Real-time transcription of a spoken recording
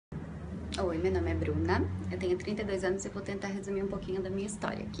Oi, meu nome é Bruna, eu tenho 32 anos e vou tentar resumir um pouquinho da minha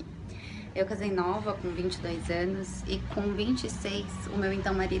história aqui. Eu casei nova, com 22 anos, e com 26, o meu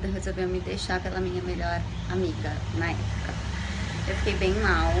então marido resolveu me deixar pela minha melhor amiga na época. Eu fiquei bem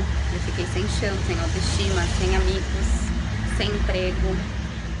mal, eu fiquei sem chão, sem autoestima, sem amigos, sem emprego,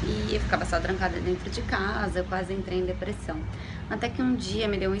 e eu ficava só trancada dentro de casa, eu quase entrei em depressão. Até que um dia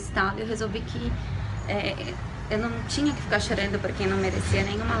me deu um estalo e eu resolvi que eu não tinha que ficar chorando por quem não merecia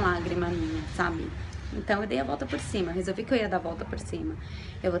nenhuma lágrima minha, sabe? Então eu dei a volta por cima, resolvi que eu ia dar a volta por cima.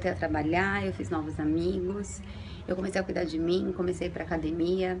 Eu voltei a trabalhar, eu fiz novos amigos, eu comecei a cuidar de mim, comecei a ir pra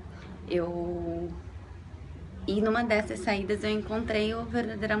academia, e numa dessas saídas eu encontrei o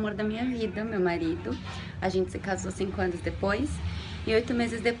verdadeiro amor da minha vida, meu marido. A gente se casou 5 anos depois, e 8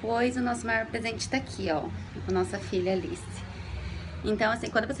 meses depois o nosso maior presente tá aqui, ó, a nossa filha Alice. Então, assim,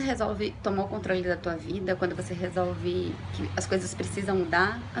 quando você resolve tomar o controle da tua vida, quando você resolve que as coisas precisam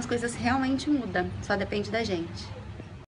mudar, as coisas realmente mudam. Só depende da gente.